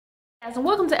Guys, and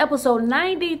welcome to episode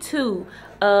 92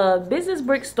 of Business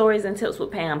Brick Stories and Tips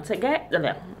with Pam.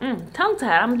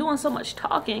 Tongue-tied, I'm doing so much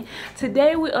talking.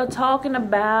 Today we are talking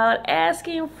about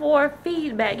asking for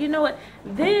feedback. You know what?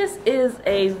 This is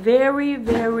a very,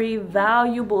 very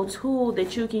valuable tool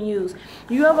that you can use.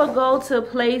 You ever go to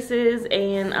places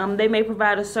and they may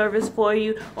provide a service for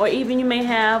you, or even you may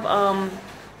have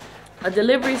a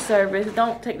delivery service.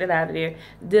 Don't take that out of there.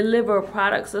 Deliver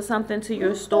products or something to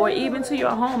your store, even to your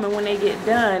home, and when they get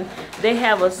done, they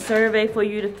have a survey for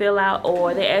you to fill out,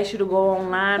 or they ask you to go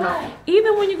online, or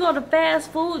even when you go to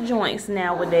fast food joints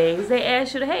nowadays, they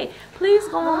ask you to, hey, please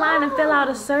go online and fill out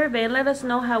a survey and let us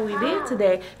know how we did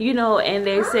today, you know, and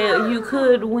they say you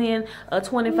could win a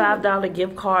 $25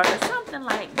 gift card or something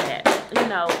like that, you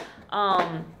know.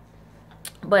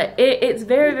 But it's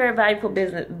very, very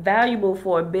valuable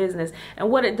for a business.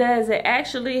 And what it does, it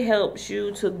actually helps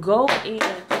you to go in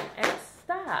and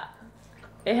stop.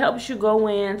 It helps you go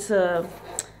into,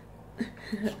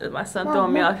 my son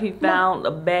throwing me off, he found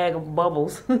a bag of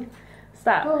bubbles.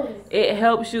 Stop. It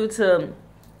helps you to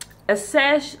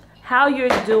assess how you're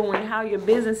doing, how your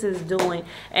business is doing,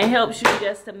 and helps you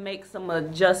just to make some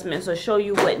adjustments or show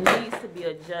you what needs to be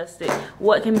adjusted,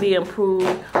 what can be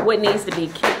improved, what needs to be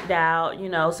kicked out, you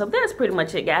know. So that's pretty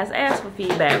much it, guys. Ask for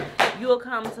feedback. You'll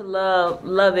come to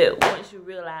love it once you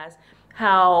realize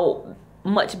how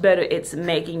much better it's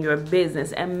making your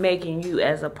business and making you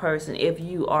as a person if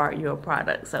you are your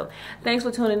product. So thanks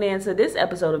for tuning in to this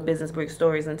episode of Business Brick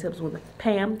Stories and Tips with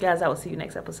Pam. Guys, I will see you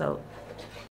next episode.